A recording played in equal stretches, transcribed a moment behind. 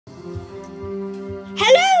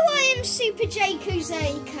I'm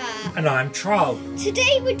SuperJakeJoseCat. And I'm Troll.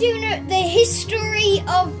 Today we're doing the history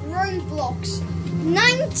of Roblox,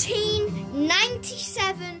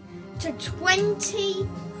 1997 to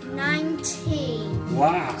 2019.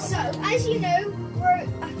 Wow. So, as you know,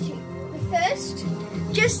 first,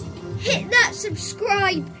 just hit that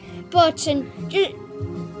subscribe button.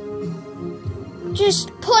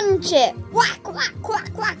 Just punch it. Whack, whack, whack,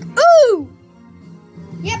 whack. Ooh!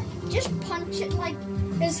 Yep, just punch it like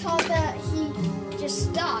as hard that he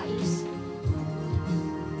just dies.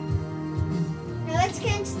 Now let's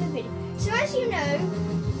get into the video. So as you know,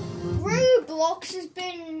 Roblox has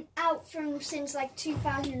been out since like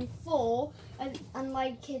 2004 and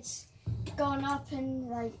like it's gone up and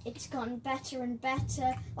like it's gotten better and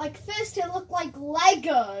better. Like first it looked like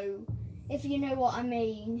Lego, if you know what I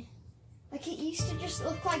mean. Like it used to just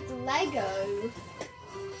look like Lego.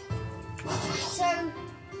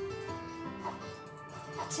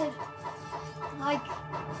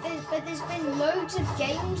 But there's been loads of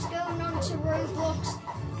games going on to Roblox,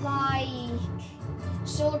 like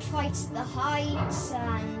Sword Fights at the Heights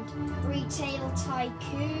and Retail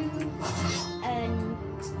Tycoon and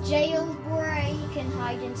Jailbreak and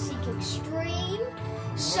Hide and Seek Extreme.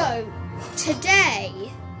 So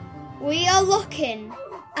today we are looking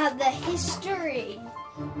at the history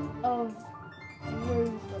of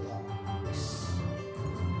Roblox.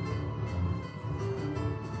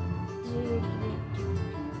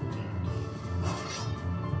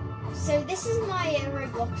 So this is my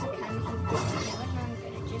Roblox account, if you didn't know, and I'm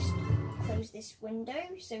going to just close this window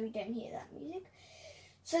so we don't hear that music.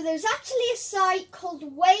 So there's actually a site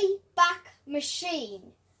called Wayback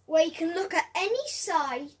Machine, where you can look at any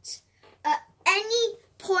site at any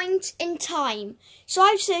point in time. So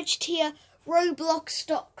I've searched here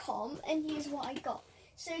roblox.com and here's what I got.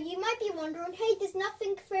 So you might be wondering, hey, there's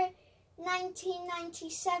nothing for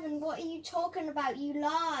 1997. What are you talking about? You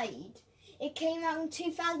lied. It came out in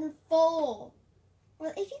 2004.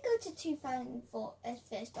 Well, if you go to 2004 at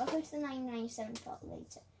first, I'll go to the 1997 part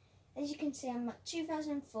later. As you can see, I'm at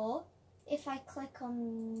 2004. If I click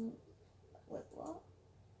on... Wait, what?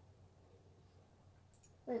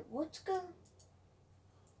 Wait, what's going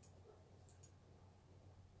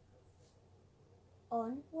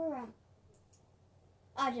on? Where am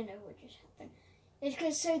I? Don't know what just happened. It's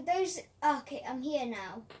because, so those... Okay, I'm here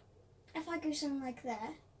now. If I go something like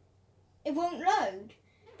there, it won't load.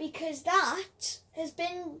 Because that has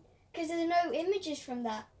been... Because there's no images from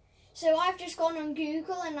that. So I've just gone on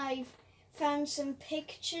Google and I've found some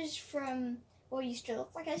pictures from what it used to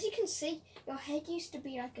look like. As you can see, your head used to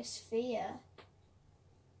be like a sphere.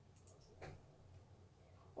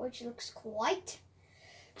 Which looks quite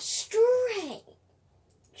strange.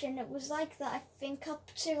 And it was like that, I think,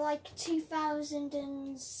 up to like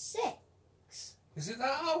 2006. Is it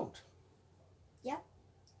that old? Yep.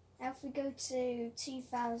 Now if we go to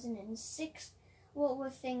 2006, what were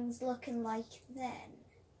things looking like then?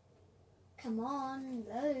 Come on,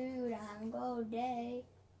 load, I haven't got all day.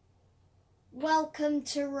 Welcome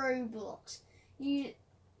to Roblox.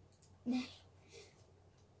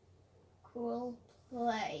 Cool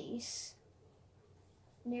place.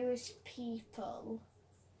 Newest people.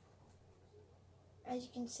 As you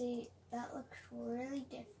can see, that looks really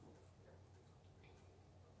different.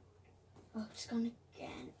 Oh, it's gone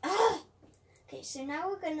again. Ah! Okay, so now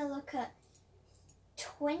we're going to look at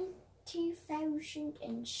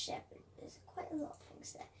 2007. There's quite a lot of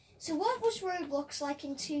things there. So what was Roblox like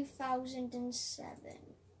in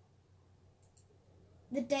 2007?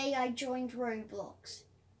 The day I joined Roblox.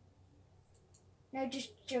 No,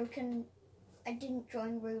 just joking. I didn't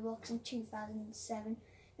join Roblox in 2007.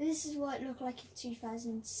 This is what it looked like in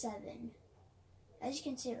 2007. As you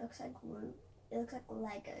can see, it looks like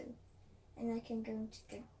Lego. And I can go into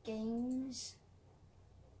the games.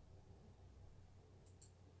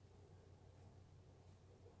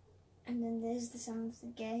 And then there's some of the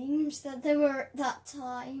games that there were at that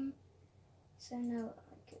time. So no,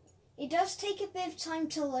 it does take a bit of time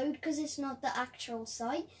to load because it's not the actual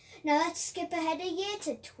site. Now let's skip ahead a year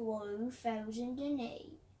to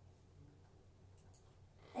 2008.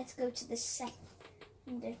 Let's go to the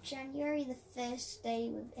 2nd of January, the first day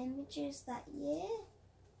with images that year.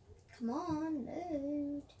 Come on,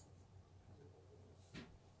 load.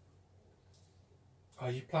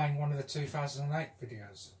 Are you playing one of the 2008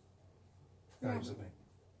 videos? Games, I mean.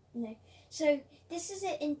 No. So this is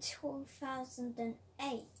it in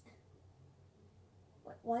 2008.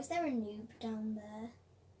 Why is there a noob down there?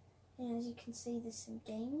 And as you can see, there's some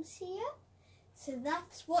games here. So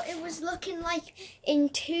that's what it was looking like in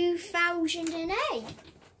 2008.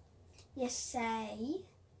 You say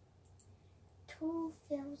 2008.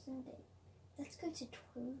 2008. Let's go to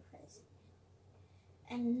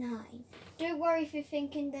 2009. Don't worry if you're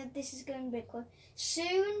thinking that this is going a bit quick.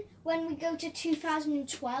 Soon, when we go to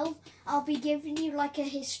 2012, I'll be giving you like a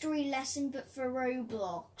history lesson, but for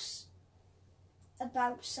Roblox,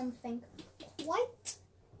 about something quite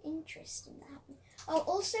interesting that happened. Oh,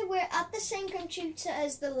 also, we're at the same computer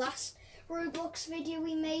as the last Roblox video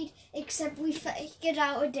we made, except we figured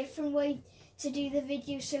out a different way to do the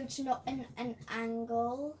video so it's not an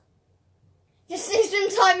angle. The system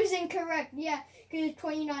time is incorrect, yeah, because it's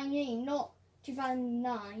 2019, not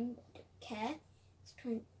 2009. I don't care. Let's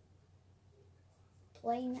try and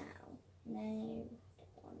play now. No, I don't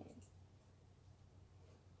want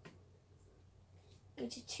to. Go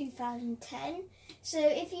to 2010. So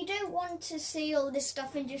if you don't want to see all this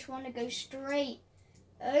stuff and just want to go straight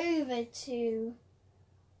over to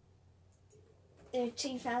the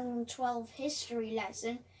 2012 history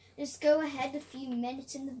lesson, just go ahead a few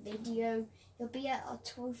minutes in the video. You'll be at our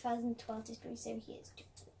 2012 history. So here's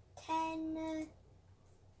 2010.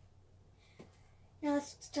 Now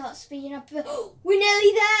let's start speeding up. We're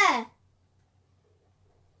nearly there.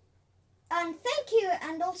 And thank you,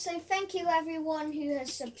 and also thank you everyone who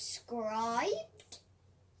has subscribed.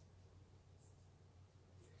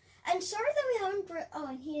 And sorry that we haven't. Oh,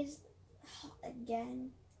 and here's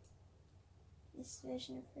again this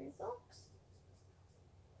version of Roblox.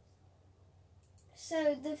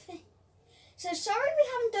 So so sorry we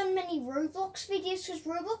haven't done many Roblox videos because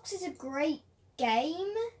Roblox is a great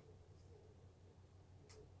game.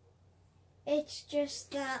 It's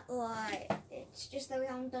just that we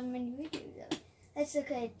haven't done many videos though. Let's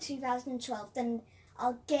look at 2012. Then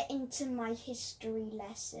I'll get into my history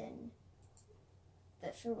lesson,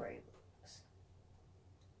 but for Roblox.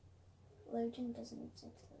 Loading doesn't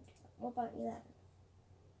seem to load. What about 11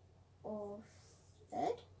 or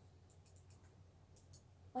 3rd?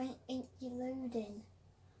 Why ain't you loading?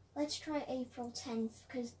 Let's try April 10th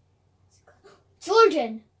because it's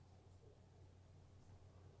loading.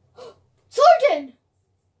 It's loading.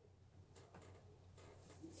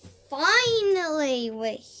 Finally,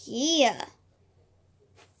 we're here.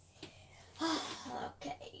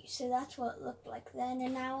 Okay, so that's what it looked like then,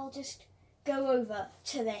 and now I'll just go over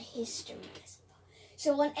to the history lesson.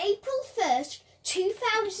 So on April 1st,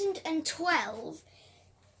 2012,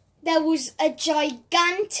 there was a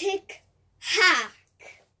gigantic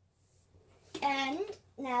hack. And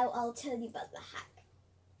now I'll tell you about the hack.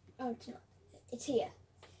 Oh, it's not. It's here.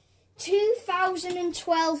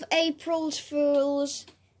 2012 April Fool's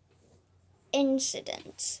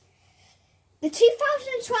incident. The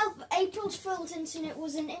 2012 April Fool's incident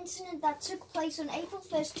was an incident that took place on April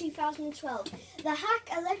 1st, 2012. The hack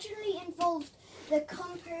allegedly involved the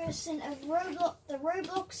comparison of the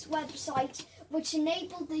Roblox website, which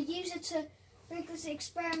enabled the user to rigorously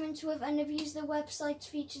experiment with and abuse the website's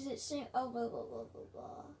features. Oh, blah, blah, blah, blah,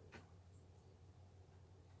 blah.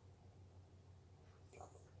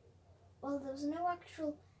 Well, there was no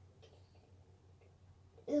actual.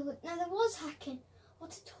 No, there was hacking.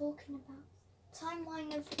 What's it talking about?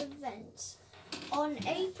 Timeline of events. On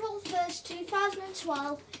April 1st,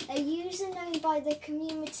 2012, a user known by the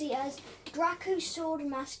community as Draco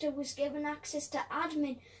Swordmaster was given access to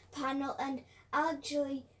admin panel and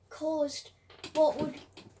allegedly caused what would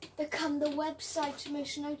become the website's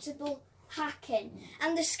most notable hacking.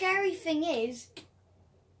 And the scary thing is,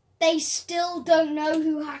 they still don't know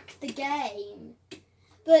who hacked the game.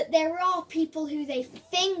 But there are people who they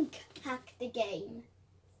think hacked the game.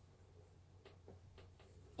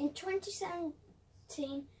 In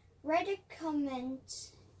 2017, Reddit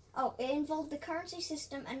comments, it involved the currency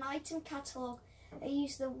system, an item catalogue, they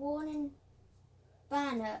used the warning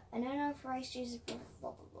banner, an unauthorized user, blah,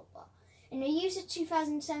 blah, blah, blah. In a user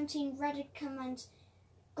 2017 Reddit comment,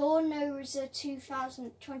 Gore knows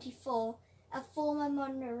 2024, a former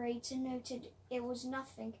moderator noted it was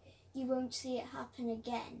nothing. You won't see it happen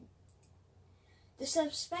again. The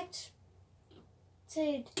suspected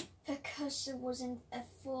precursor was an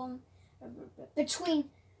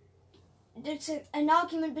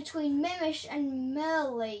argument between Mimish and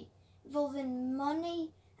Merly involving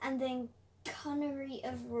money and the cunnery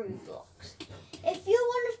of Roblox. If you're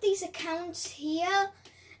one of these accounts here,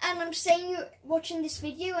 and I'm saying you're watching this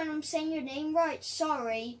video and I'm saying your name right,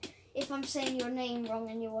 sorry if I'm saying your name wrong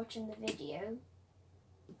and you're watching the video.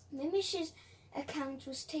 Mimish's account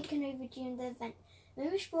was taken over during the event.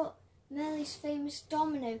 Mimish brought Merly's famous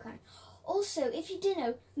domino kind. Also, if you didn't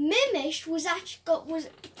know, Mimish was actually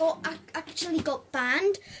got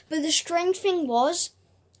banned. But the strange thing was,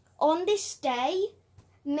 on this day,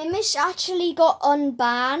 Mimish actually got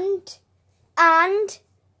unbanned, and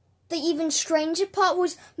the even stranger part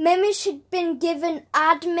was Mimish had been given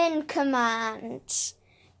admin commands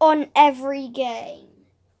on every game.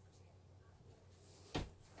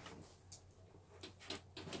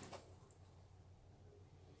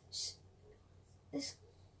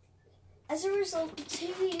 As a result, the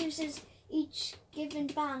 2 users each given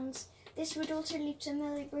bans. This would also lead to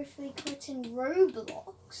Millie briefly quitting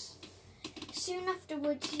Roblox. Soon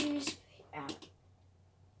afterwards, used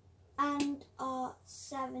and are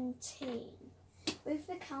 17. Both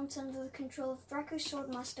accounts under the control of Draco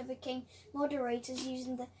Swordmaster became moderators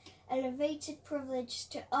using the elevated privilege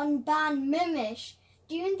to unban Mimish.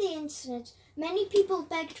 During the incident, many people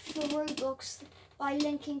begged for Roblox by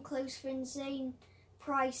linking clothes for insane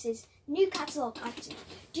prices. New catalogue items.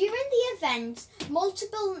 During the event,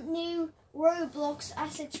 multiple new Roblox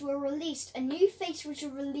assets were released. A new face was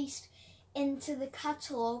released into the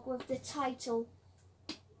catalogue with the title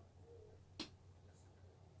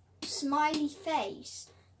Smiley Face.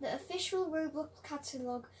 The official Roblox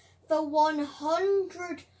catalogue for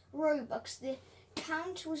 100 Robux. The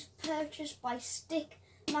account was purchased by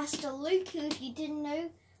Stickmaster Luke, who, if you didn't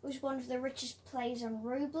know, was one of the richest players on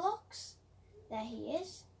Roblox. There he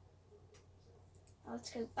is.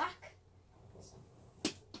 Let's go back.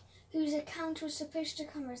 Whose account was supposed to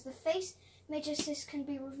come as the face. Major assist can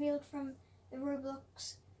be revealed from the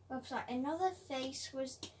Roblox website. Another face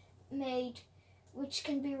was made, which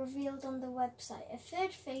can be revealed on the website. A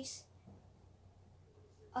third face.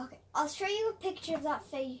 Okay, I'll show you a picture of that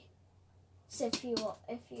face if you want.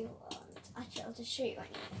 Actually, I'll just show you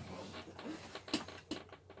right now.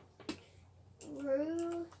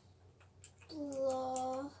 Roblox.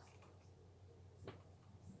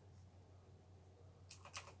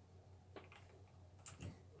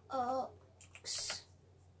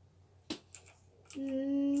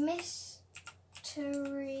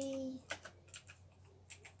 Mystery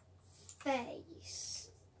face.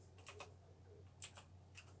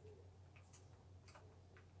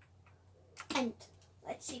 And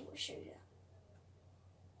let's see what shows you.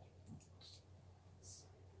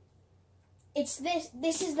 It's this.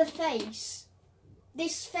 This is the face.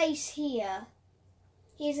 This face here.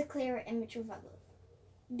 Here's a clearer image of it.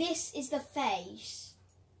 This is the face.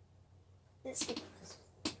 Let's skip this.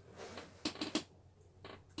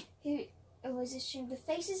 Who was assumed the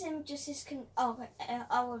face's images can. Blah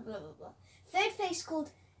blah blah. Third face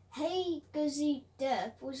called Hey Guzzy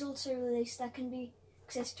Derp was also released that can be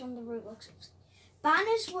accessed on the Roblox website.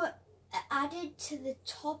 Banners were added to the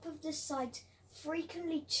top of the site,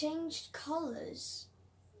 frequently changed colours,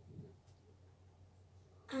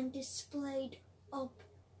 and displayed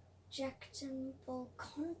objectionable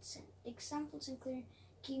content. Examples include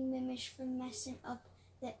keeping Mimish from messing up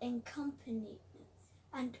the accompaniment,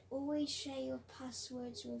 and always share your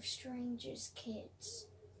passwords with strangers' kids.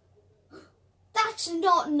 That's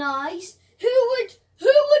not nice. Who would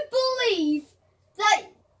believe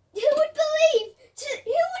that? Who would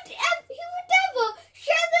ever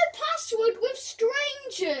share their password with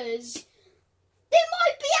strangers? They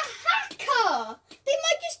might be a hacker. They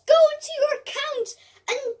might just go into your account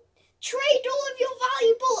and trade all of your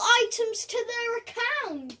valuable items to their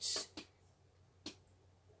account.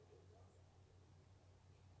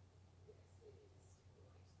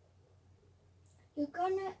 You're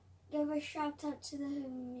gonna give a shout out to the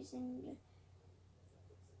homies in the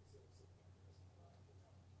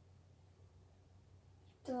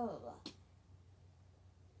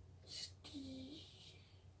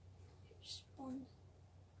respond.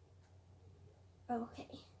 Okay.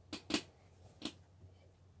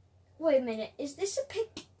 Wait a minute. Is this a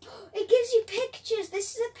pic? It gives you pictures.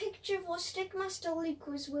 This is a picture of what Stickmaster Luke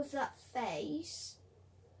was with that face.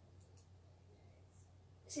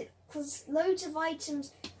 Because loads of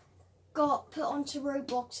items got put onto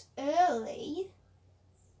Roblox early,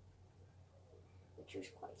 which was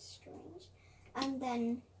quite strange. And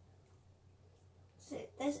then, so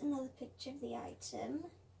there's another picture of the item.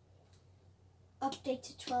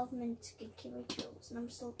 Updated 12 minutes ago, rituals, and I'm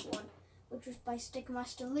still one, which was by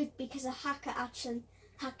Stickmaster Luke because a hacker actually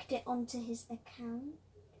hacked it onto his account.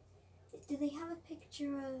 Do they have a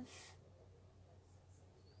picture of?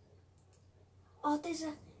 Oh, there's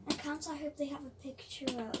an account I hope they have a picture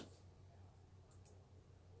of.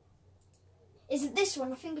 Is it this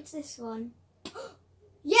one? I think it's this one.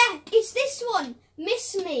 Yeah, it's this one.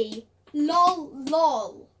 Miss me. Lol,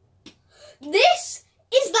 lol. This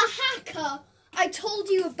is the hacker I told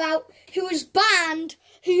you about who was banned,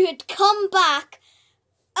 who had come back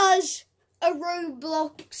as a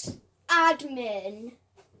Roblox admin.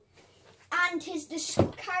 And his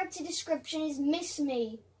character description is Miss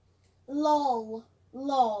Me. Lol,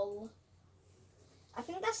 lol. I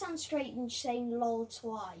think that sounds strange saying lol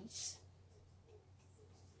twice.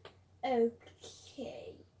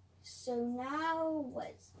 Okay, so now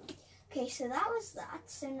what's... Okay, so that was that.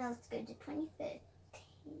 So now let's go to 2013.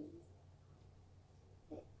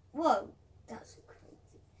 Whoa, that's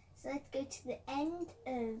crazy. So let's go to the end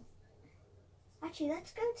of... Actually,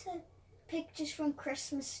 let's go to pictures from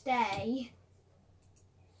Christmas Day.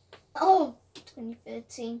 Oh,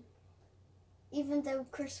 2013. Even though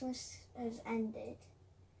Christmas has ended.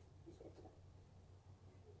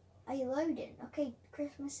 Are you loading? Okay,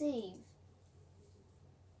 Christmas Eve.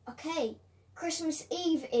 Okay, Christmas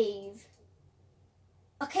Eve Eve.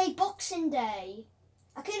 Okay, Boxing Day.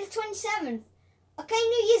 Okay, the 27th. Okay,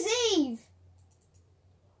 New Year's Eve.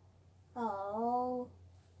 Oh,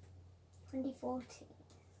 2014.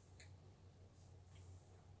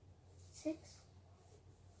 6.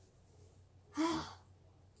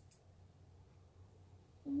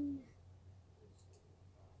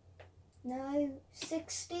 No,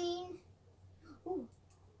 16. Ooh.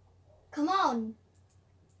 Come on.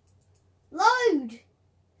 Load.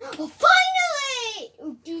 Oh, finally!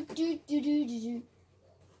 Ooh, do.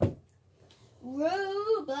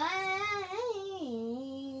 Roblox.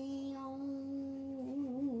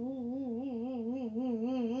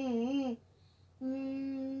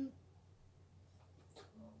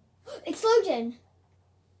 It's loading.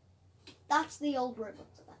 That's the old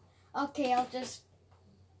Roblox. Okay, I'll just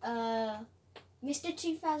Mr.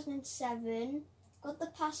 2007, got the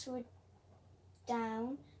password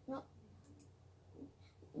down. Not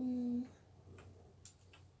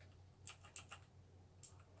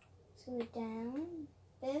so we're down.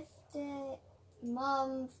 Birthday,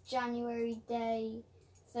 month, January day,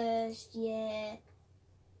 first year,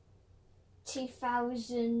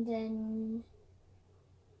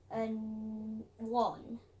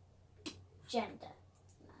 2001. Gender.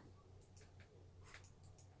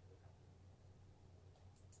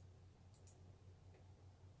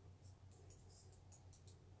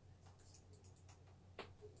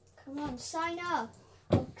 Come on, sign up.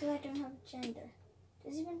 Oh, because I don't have a gender.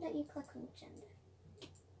 Does it even let you click on the gender?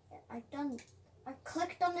 Yeah, I've done it. I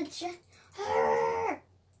clicked on the gender.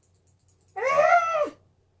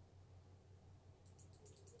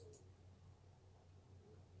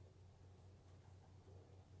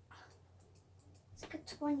 It's like a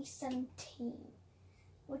 2017.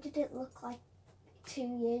 What did it look like 2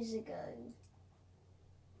 years ago?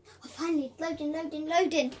 Oh, finally, it's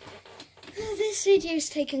loading. This video's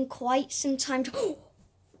taken quite some time to...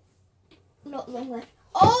 Not long left.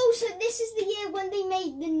 Oh, so this is the year when they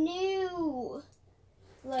made the new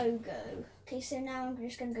logo. Okay, so now I'm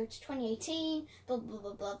just going to go to 2018, blah, blah,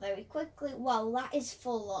 blah, blah, very quickly. Wow, that is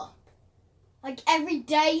full up. Like, every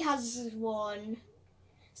day has one.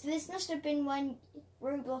 So this must have been when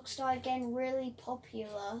Roblox started getting really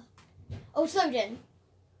popular. Oh, it's loading.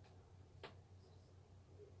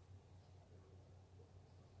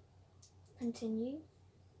 Continue.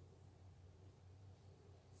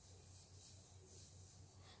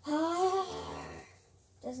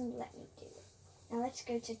 Doesn't let me do it. Now let's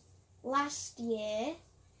go to last year,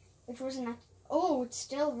 which wasn't that. Oh, it's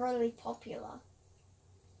still really popular.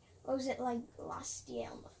 What was it like last year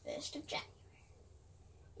on the 1st of January?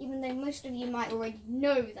 Even though most of you might already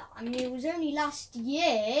know that. I mean, it was only last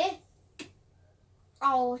year.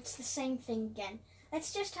 Oh, it's the same thing again.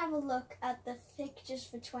 Let's just have a look at the pictures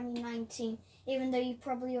for 2019, even though you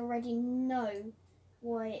probably already know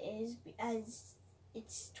what it is, as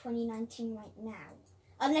it's 2019 right now.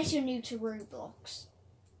 Unless you're new to Roblox,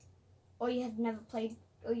 or you have never played,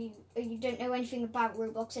 or you don't know anything about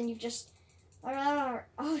Roblox, and you've just... Oh,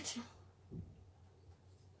 it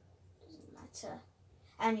doesn't matter.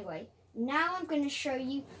 Anyway, now I'm going to show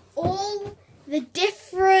you all the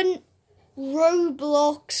different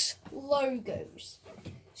Roblox logos.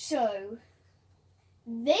 So,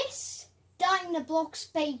 this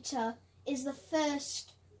Dynablox Beta is the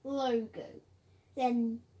first logo.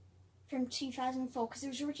 Then, from 2004, because it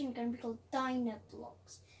was originally going to be called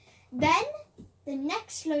Dynablox. Then, the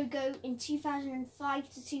next logo in 2005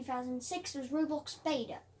 to 2006 was Roblox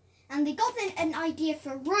Beta. And they got an idea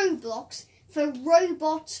for Roblox for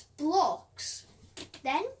robot blocks.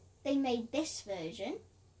 Then, they made this version.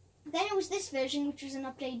 Then it was this version, which was an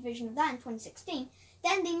updated version of that in 2016.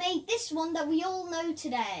 Then they made this one that we all know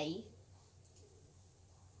today.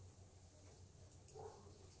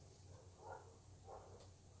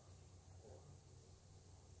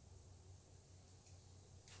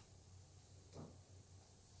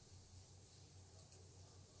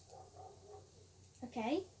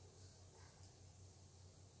 Okay.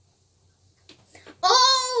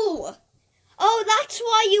 Oh, that's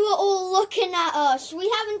why you were all looking looking at us. We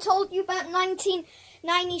haven't told you about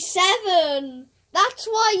 1997. That's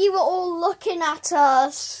why you were all looking at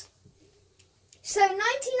us. So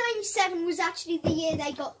 1997 was actually the year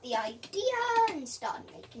they got the idea and started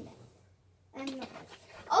making it.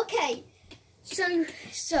 Okay, so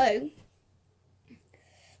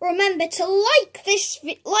remember to like this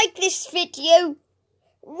video,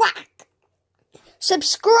 whack.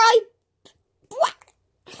 Subscribe, whack.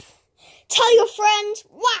 Tell your friends,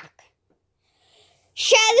 whack.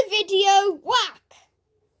 Share the video, whack.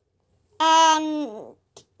 And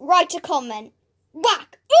write a comment,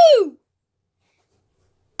 whack. Ooh.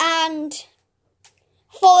 And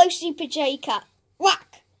follow SuperJakeJoseCat,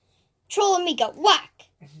 whack. Troll Amigo, whack.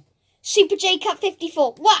 SuperJakeJoseCat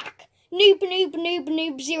 54, whack. Noob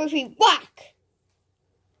 03, whack.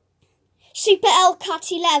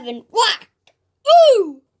 SuperLCat 11, whack.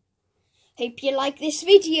 Ooh. Hope you like this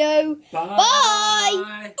video. Bye.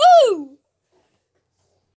 Bye. Ooh.